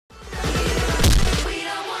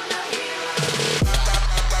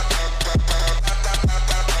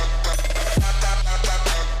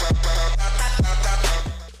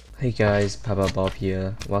Hey guys, Papabob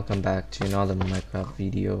here. Welcome back to another Minecraft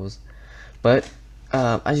videos. But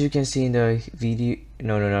as you can see in the video,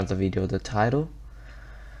 no, not the video, the title,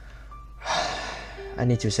 I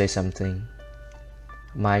need to say something.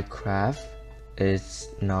 Minecraft is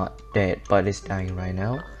not dead, but it's dying right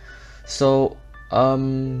now. So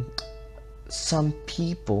some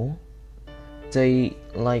people they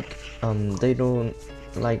don't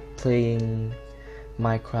like playing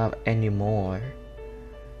Minecraft anymore.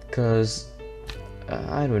 Cause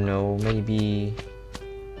I don't know, maybe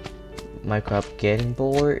Minecraft getting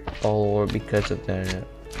bored, or because of the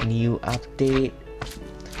new update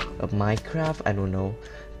of Minecraft, I don't know.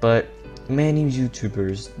 But many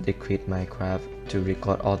YouTubers, they create Minecraft to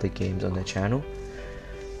record all the games on the channel.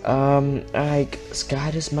 Like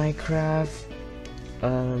Skype Minecraft,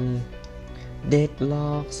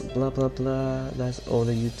 Deadlocks, blah blah blah. That's all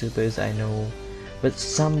the YouTubers I know. But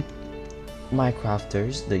some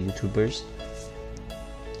Minecrafters, the YouTubers,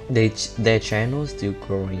 their channels still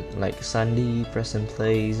growing, like Sandy, Present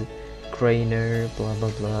Plays, Craner, blah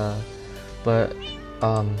blah blah. But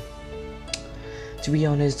to be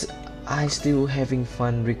honest, I still having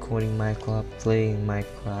fun recording Minecraft, playing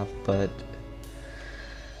Minecraft, but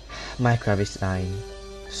Minecraft is dying.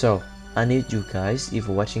 So I need you guys, if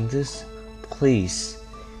you're watching this, please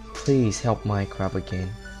help Minecraft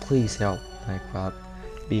again. Please help Minecraft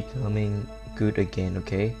becoming good again,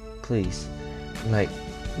 okay? Please. Like,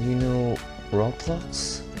 you know,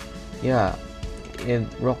 Roblox? Yeah,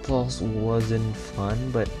 Roblox wasn't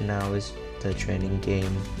fun, but now it's the trending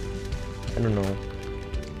game. I don't know.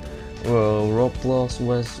 Well, Roblox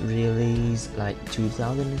was released like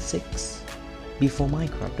 2006, before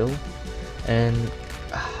Minecraft though, and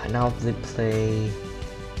now they play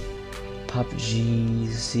PUBG,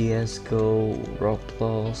 CSGO,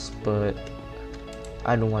 Roblox, but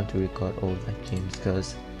I don't want to record all that games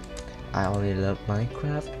because I only love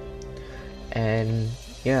Minecraft. And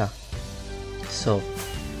yeah, so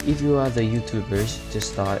if you are the YouTubers,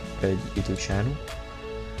 just start a YouTube channel.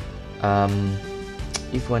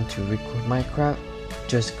 If you want to record Minecraft,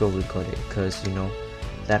 just go record it, because you know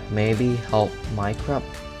that maybe help Minecraft.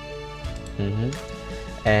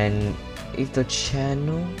 And if the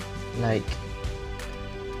channel like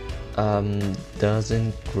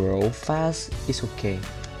doesn't grow fast, it's okay,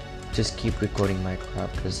 just keep recording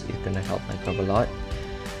Minecraft because it's gonna help Minecraft a lot.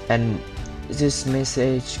 And this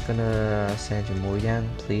message gonna send to Moyang,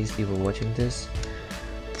 please, if you're watching this,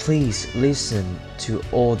 please listen to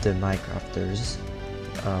all the Minecrafters,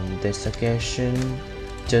 their suggestion.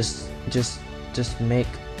 Just make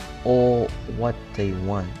all what they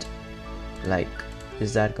want. Like,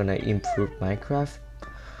 is that gonna improve Minecraft?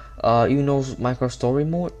 You know, Minecraft story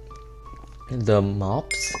mode, the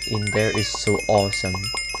mobs in there is so awesome.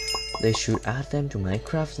 They should add them to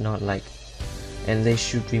Minecraft, not like, and they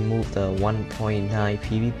should remove the 1.9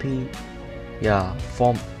 PvP. Yeah,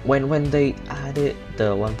 from when they added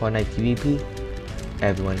the 1.9 PvP,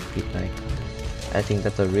 everyone quit Minecraft. I think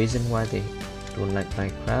that's the reason why they don't like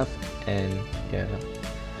Minecraft. And yeah,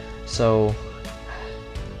 so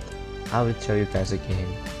I will tell you guys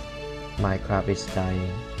again, Minecraft is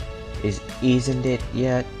dying. It isn't it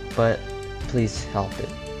yet, but please help it,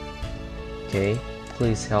 okay?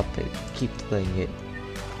 Please help it, keep playing it.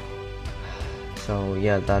 So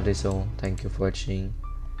yeah, that is all. Thank you for watching.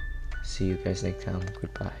 See you guys next time.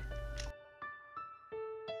 Goodbye.